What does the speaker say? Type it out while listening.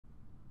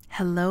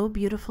Hello,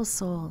 beautiful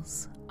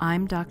souls.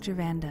 I'm Dr.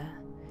 Vanda,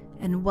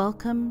 and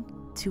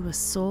welcome to a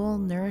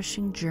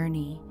soul-nourishing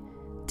journey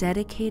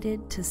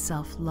dedicated to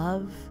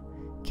self-love,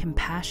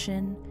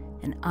 compassion,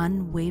 and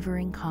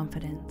unwavering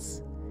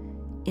confidence.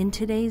 In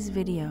today's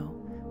video,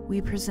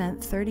 we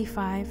present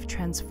 35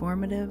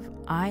 transformative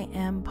I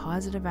Am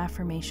positive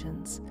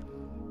affirmations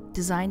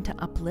designed to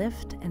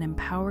uplift and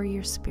empower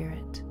your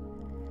spirit.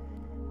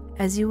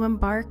 As you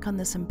embark on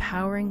this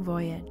empowering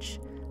voyage,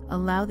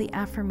 allow the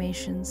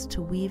affirmations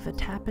to weave a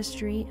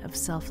tapestry of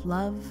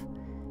self-love,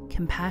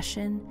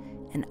 compassion,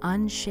 and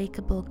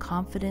unshakable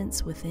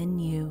confidence within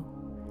you.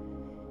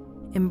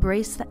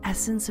 Embrace the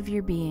essence of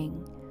your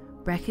being,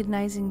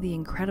 recognizing the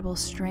incredible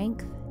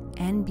strength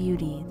and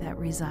beauty that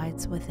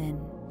resides within.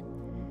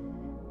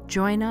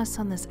 Join us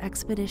on this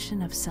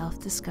expedition of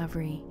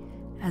self-discovery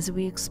as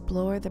we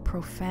explore the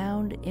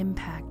profound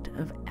impact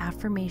of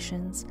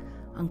affirmations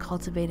on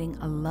cultivating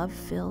a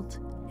love-filled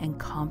and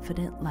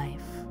confident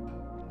life.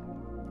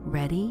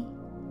 Ready?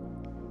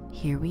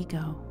 Here we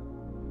go.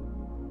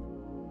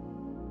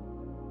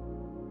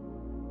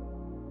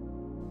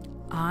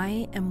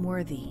 I am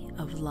worthy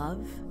of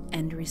love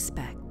and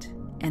respect,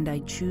 and I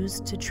choose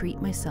to treat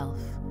myself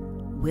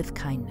with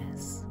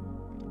kindness.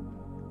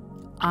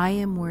 I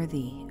am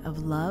worthy of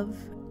love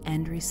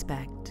and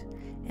respect,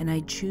 and I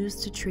choose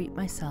to treat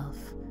myself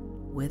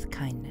with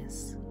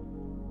kindness.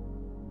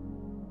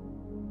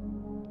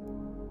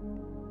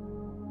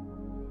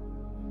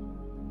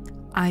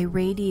 I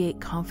radiate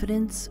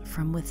confidence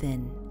from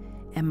within,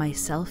 and my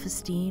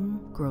self-esteem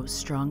grows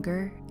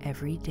stronger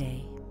every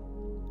day.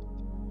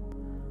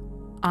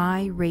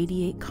 I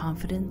radiate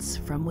confidence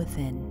from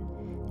within,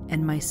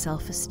 and my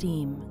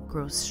self-esteem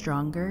grows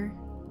stronger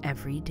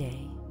every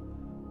day.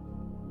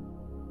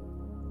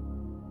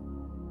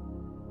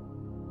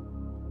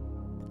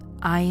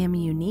 I am a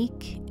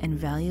unique and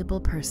valuable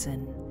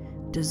person,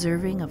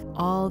 deserving of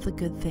all the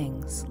good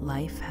things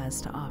life has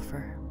to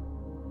offer.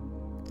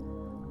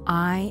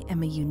 I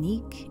am a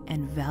unique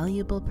and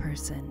valuable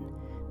person,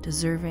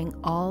 deserving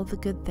all the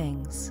good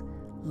things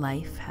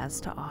life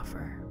has to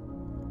offer.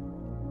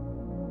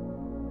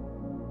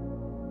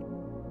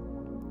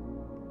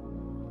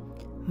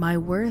 My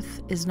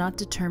worth is not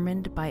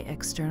determined by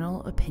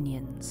external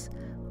opinions.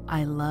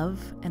 I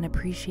love and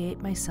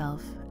appreciate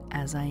myself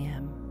as I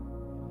am.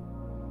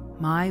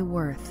 My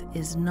worth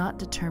is not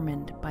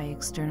determined by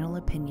external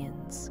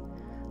opinions.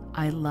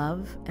 I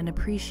love and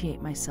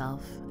appreciate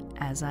myself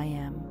as I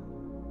am.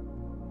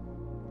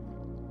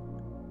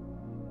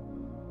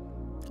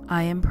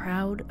 I am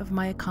proud of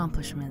my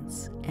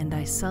accomplishments, and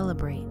I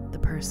celebrate the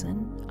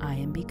person I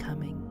am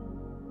becoming.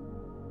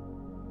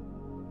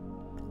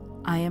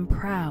 I am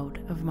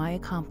proud of my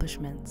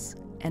accomplishments,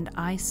 and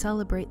I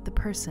celebrate the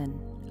person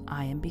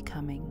I am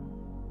becoming.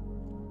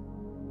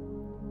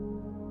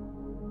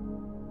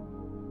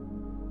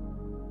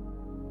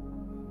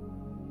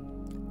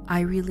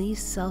 I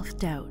release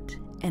self-doubt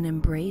and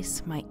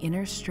embrace my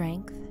inner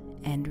strength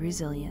and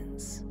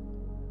resilience.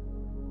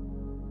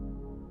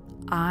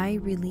 I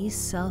release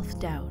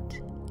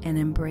self-doubt and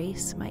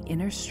embrace my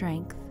inner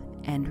strength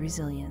and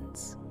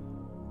resilience.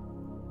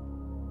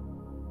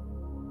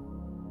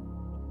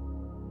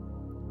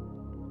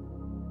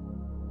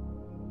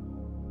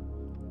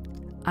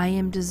 I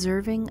am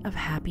deserving of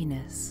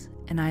happiness,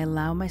 and I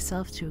allow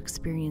myself to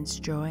experience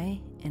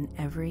joy in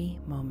every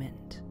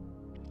moment.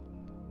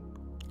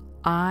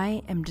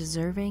 I am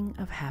deserving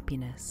of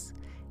happiness,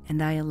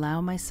 and I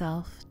allow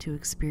myself to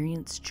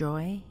experience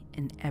joy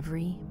in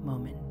every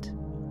moment.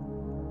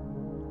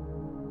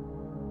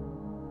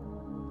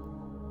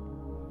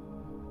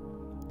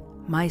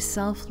 My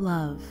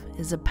self-love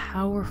is a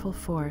powerful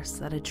force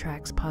that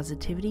attracts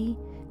positivity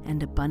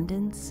and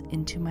abundance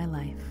into my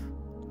life.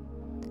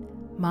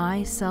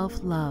 My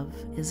self-love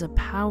is a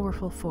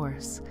powerful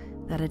force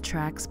that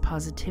attracts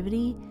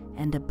positivity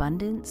and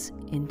abundance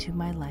into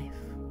my life.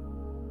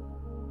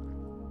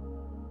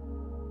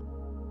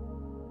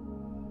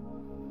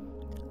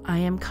 I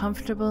am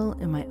comfortable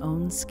in my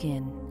own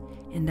skin,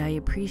 and I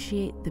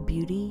appreciate the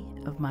beauty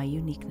of my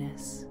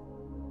uniqueness.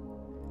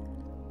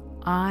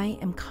 I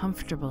am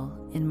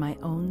comfortable in my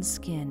own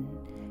skin,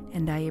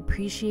 and I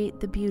appreciate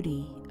the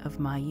beauty of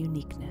my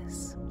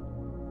uniqueness.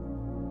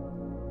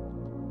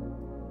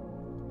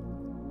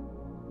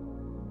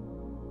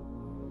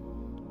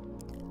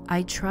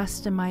 I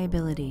trust in my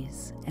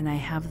abilities, and I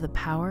have the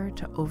power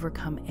to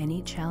overcome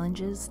any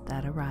challenges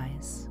that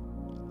arise.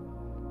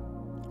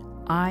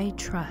 I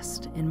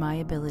trust in my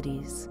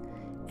abilities,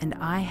 and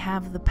I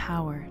have the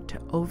power to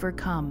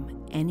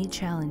overcome any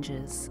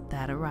challenges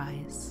that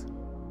arise.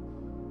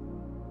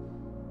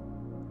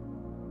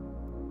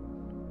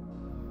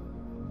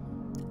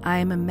 I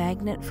am a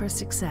magnet for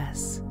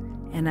success,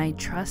 and I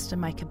trust in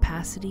my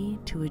capacity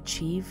to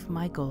achieve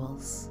my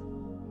goals.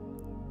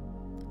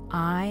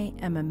 I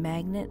am a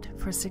magnet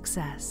for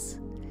success,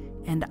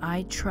 and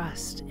I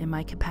trust in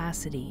my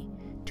capacity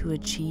to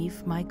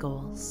achieve my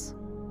goals.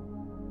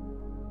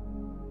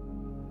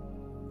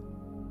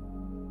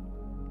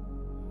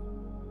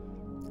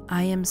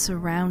 I am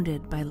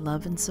surrounded by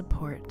love and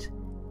support,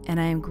 and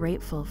I am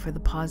grateful for the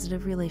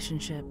positive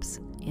relationships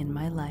in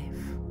my life.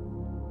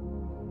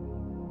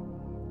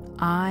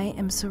 I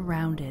am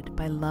surrounded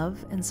by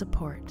love and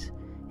support,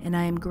 and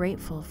I am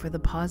grateful for the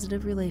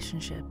positive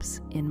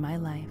relationships in my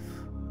life.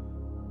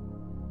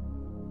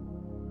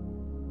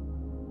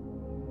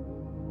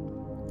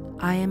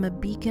 I am a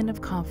beacon of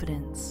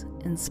confidence,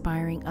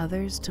 inspiring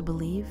others to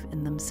believe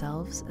in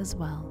themselves as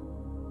well.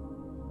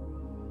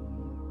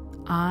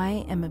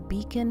 I am a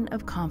beacon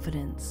of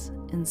confidence,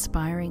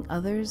 inspiring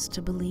others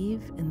to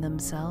believe in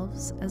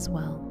themselves as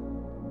well.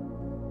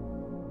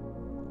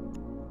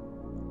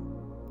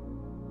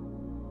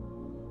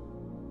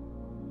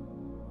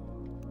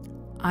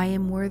 I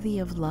am worthy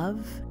of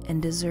love and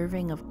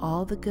deserving of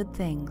all the good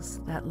things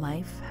that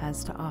life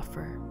has to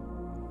offer.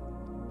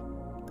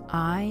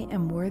 I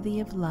am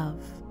worthy of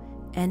love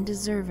and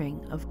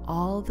deserving of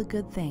all the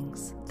good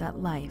things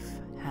that life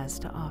has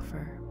to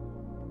offer.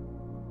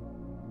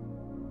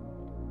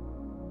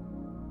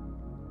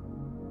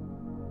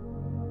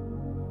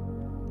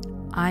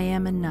 I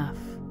am enough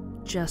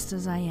just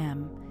as I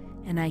am,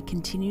 and I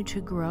continue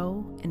to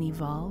grow and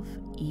evolve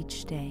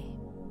each day.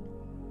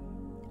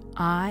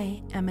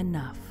 I am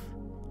enough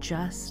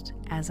just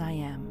as I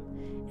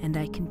am, and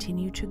I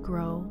continue to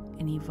grow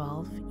and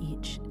evolve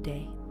each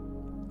day.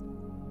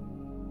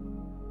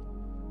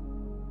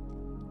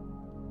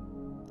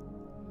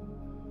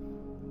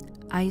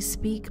 I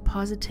speak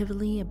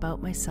positively about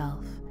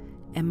myself,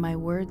 and my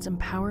words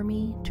empower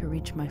me to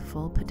reach my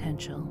full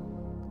potential.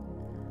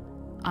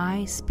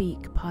 I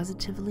speak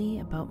positively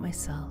about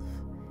myself,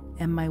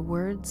 and my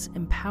words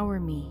empower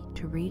me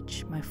to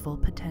reach my full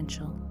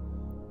potential.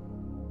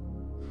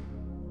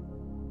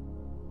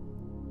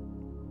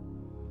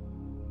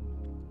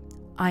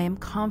 I am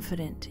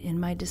confident in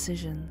my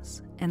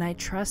decisions, and I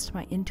trust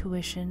my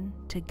intuition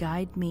to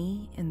guide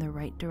me in the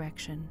right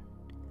direction.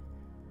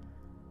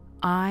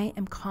 I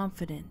am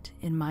confident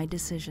in my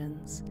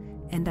decisions,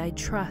 and I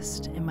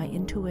trust in my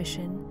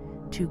intuition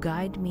to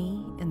guide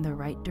me in the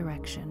right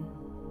direction.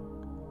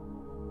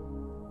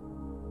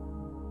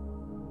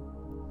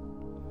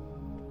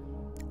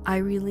 I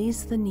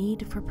release the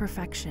need for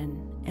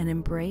perfection and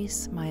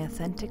embrace my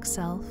authentic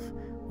self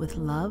with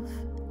love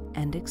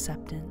and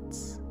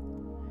acceptance.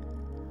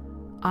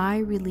 I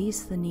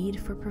release the need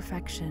for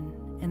perfection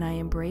and I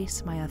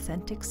embrace my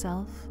authentic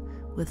self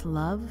with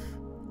love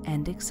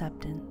and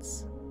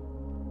acceptance.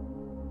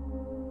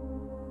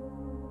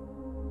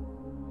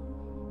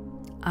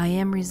 I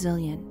am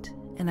resilient,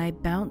 and I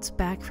bounce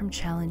back from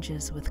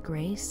challenges with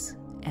grace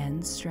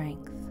and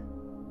strength.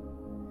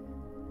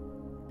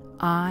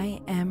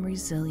 I am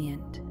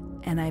resilient,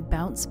 and I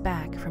bounce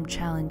back from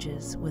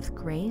challenges with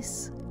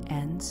grace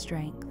and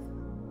strength.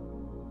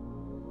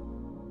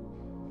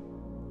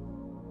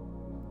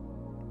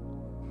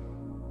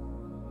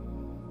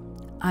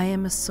 I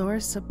am a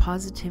source of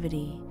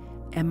positivity,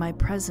 and my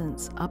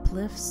presence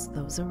uplifts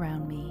those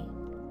around me.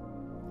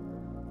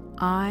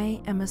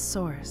 I am a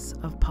source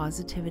of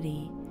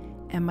positivity,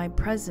 and my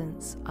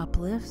presence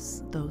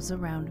uplifts those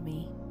around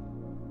me.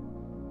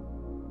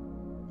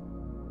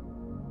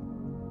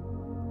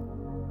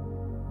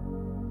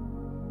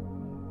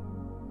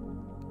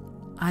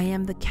 I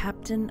am the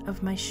captain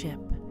of my ship,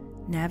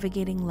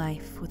 navigating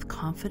life with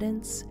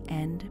confidence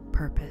and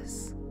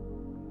purpose.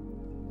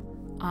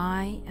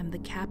 I am the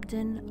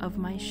captain of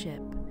my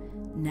ship,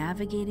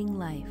 navigating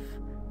life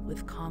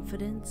with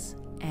confidence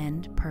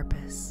and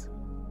purpose.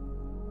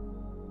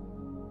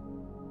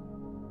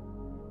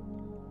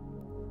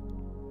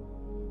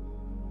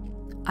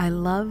 I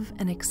love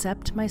and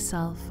accept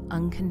myself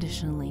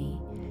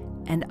unconditionally,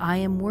 and I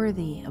am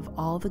worthy of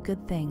all the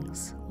good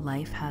things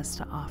life has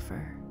to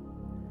offer.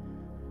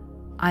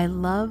 I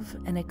love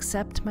and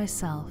accept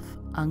myself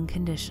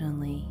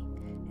unconditionally,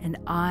 and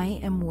I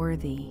am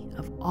worthy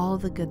of all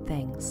the good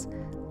things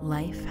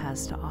life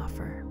has to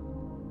offer.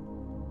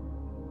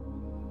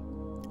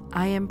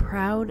 I am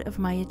proud of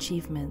my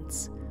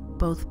achievements,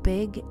 both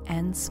big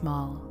and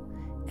small,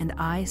 and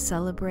I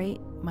celebrate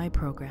my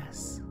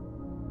progress.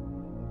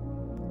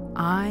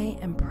 I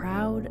am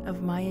proud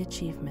of my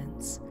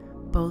achievements,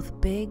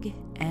 both big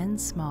and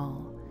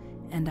small,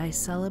 and I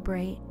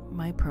celebrate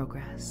my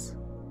progress.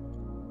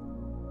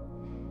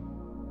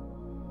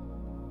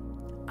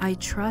 I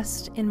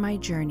trust in my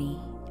journey,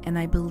 and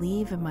I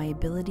believe in my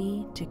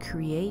ability to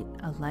create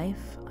a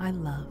life I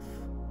love.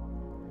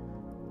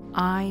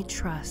 I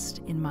trust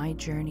in my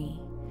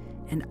journey,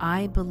 and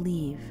I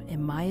believe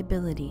in my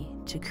ability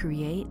to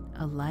create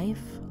a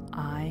life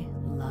I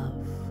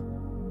love.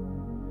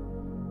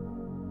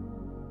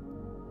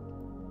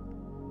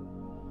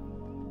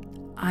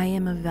 I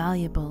am a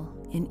valuable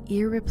and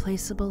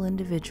irreplaceable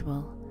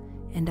individual,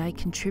 and I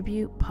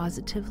contribute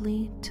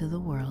positively to the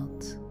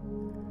world.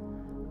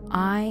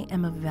 I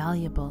am a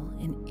valuable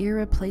and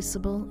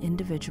irreplaceable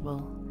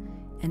individual,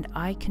 and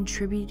I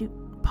contribute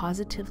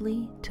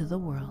positively to the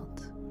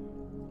world.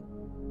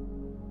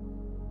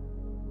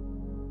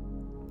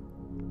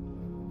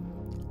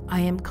 I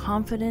am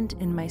confident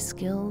in my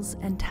skills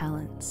and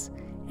talents,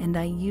 and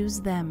I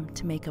use them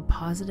to make a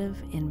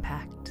positive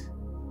impact.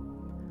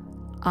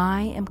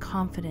 I am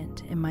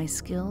confident in my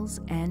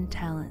skills and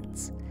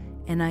talents,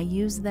 and I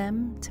use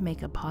them to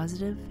make a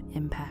positive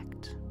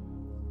impact.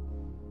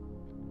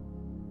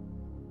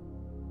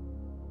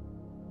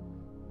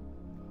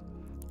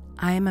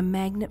 I am a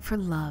magnet for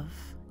love,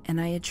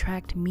 and I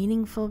attract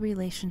meaningful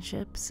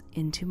relationships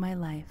into my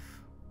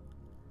life.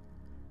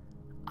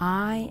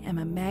 I am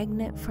a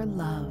magnet for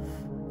love,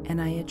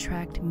 and I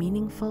attract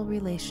meaningful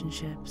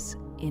relationships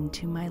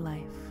into my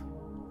life.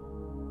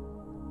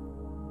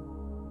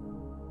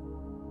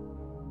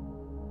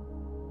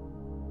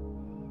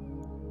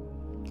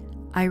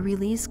 I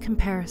release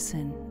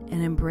comparison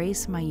and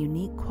embrace my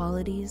unique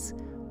qualities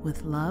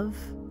with love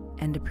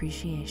and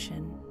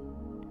appreciation.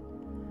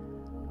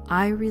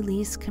 I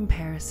release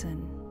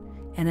comparison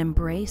and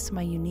embrace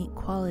my unique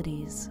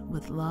qualities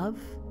with love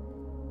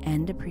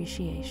and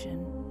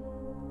appreciation.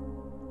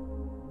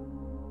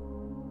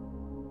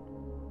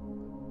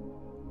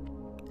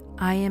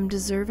 I am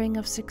deserving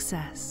of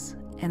success,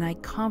 and I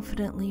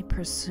confidently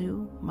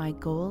pursue my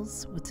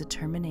goals with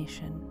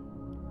determination.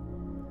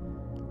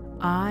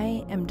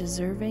 I am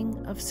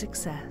deserving of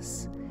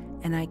success,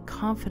 and I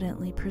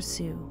confidently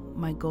pursue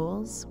my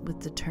goals with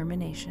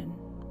determination.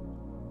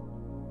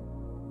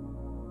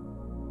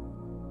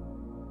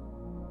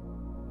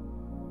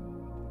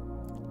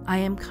 I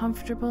am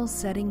comfortable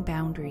setting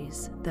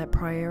boundaries that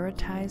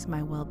prioritize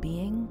my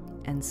well-being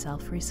and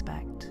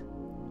self-respect.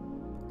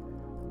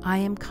 I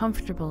am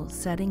comfortable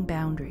setting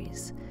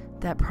boundaries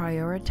that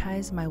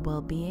prioritize my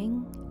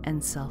well-being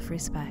and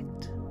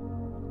self-respect.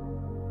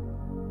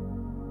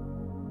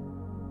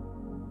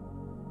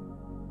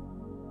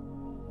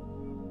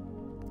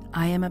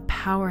 I am a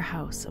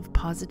powerhouse of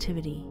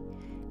positivity,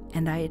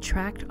 and I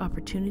attract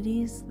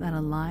opportunities that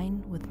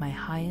align with my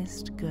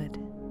highest good.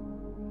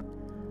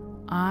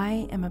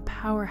 I am a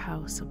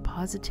powerhouse of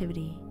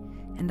positivity,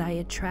 and I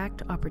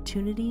attract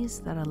opportunities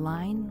that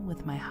align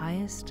with my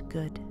highest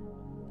good.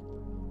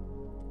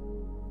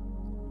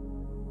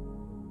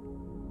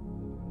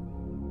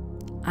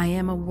 I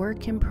am a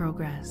work in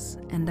progress,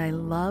 and I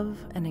love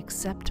and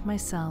accept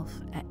myself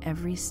at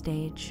every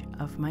stage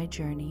of my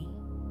journey.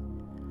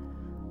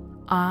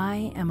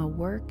 I am a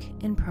work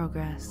in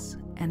progress,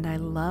 and I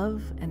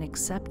love and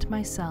accept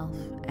myself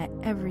at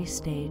every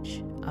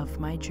stage of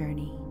my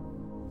journey.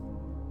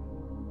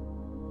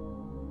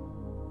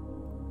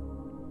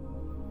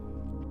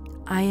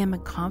 I am a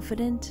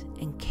confident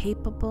and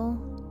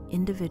capable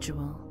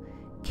individual,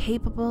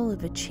 capable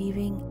of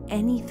achieving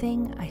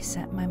anything I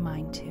set my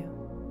mind to.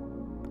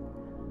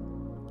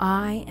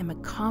 I am a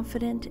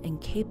confident and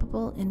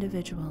capable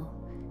individual,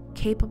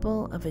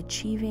 capable of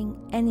achieving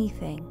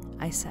anything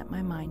I set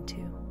my mind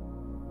to.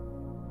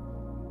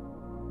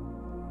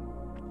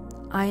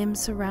 I am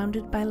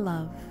surrounded by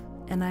love,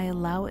 and I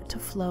allow it to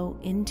flow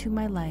into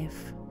my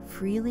life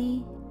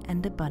freely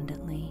and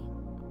abundantly.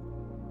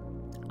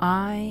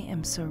 I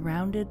am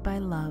surrounded by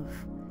love,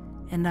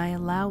 and I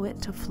allow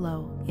it to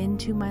flow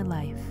into my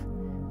life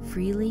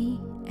freely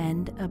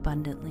and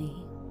abundantly.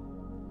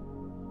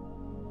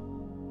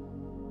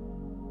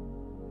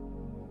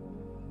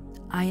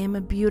 I am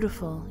a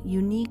beautiful,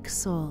 unique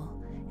soul,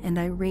 and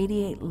I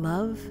radiate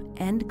love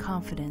and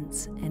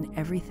confidence in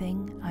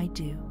everything I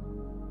do.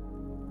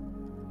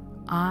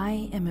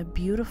 I am a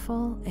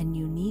beautiful and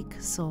unique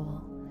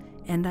soul,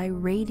 and I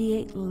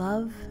radiate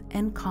love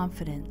and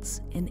confidence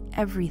in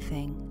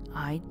everything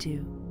I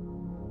do.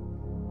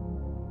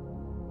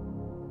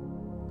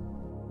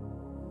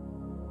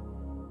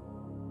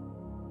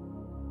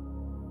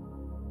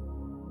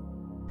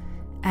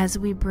 As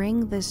we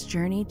bring this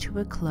journey to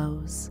a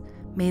close,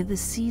 may the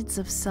seeds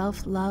of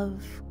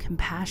self-love,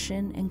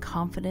 compassion, and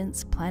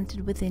confidence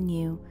planted within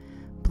you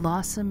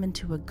blossom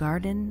into a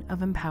garden of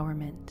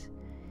empowerment.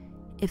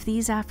 If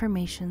these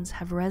affirmations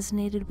have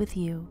resonated with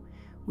you,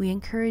 we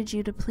encourage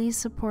you to please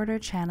support our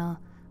channel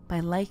by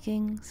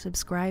liking,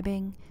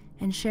 subscribing,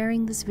 and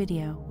sharing this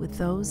video with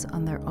those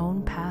on their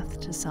own path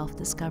to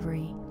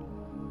self-discovery.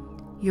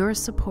 Your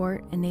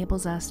support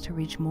enables us to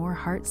reach more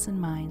hearts and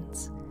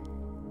minds.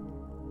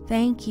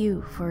 Thank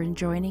you for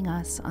joining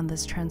us on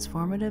this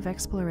transformative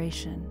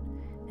exploration.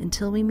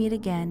 Until we meet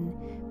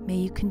again, may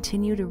you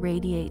continue to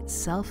radiate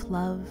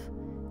self-love,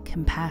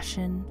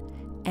 compassion,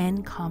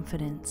 and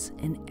confidence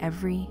in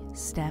every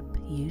step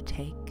you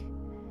take.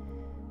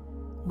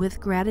 With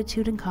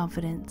gratitude and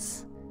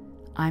confidence,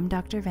 I'm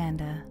Dr.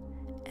 Vanda,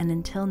 and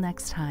until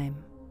next time,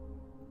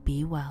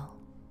 be well.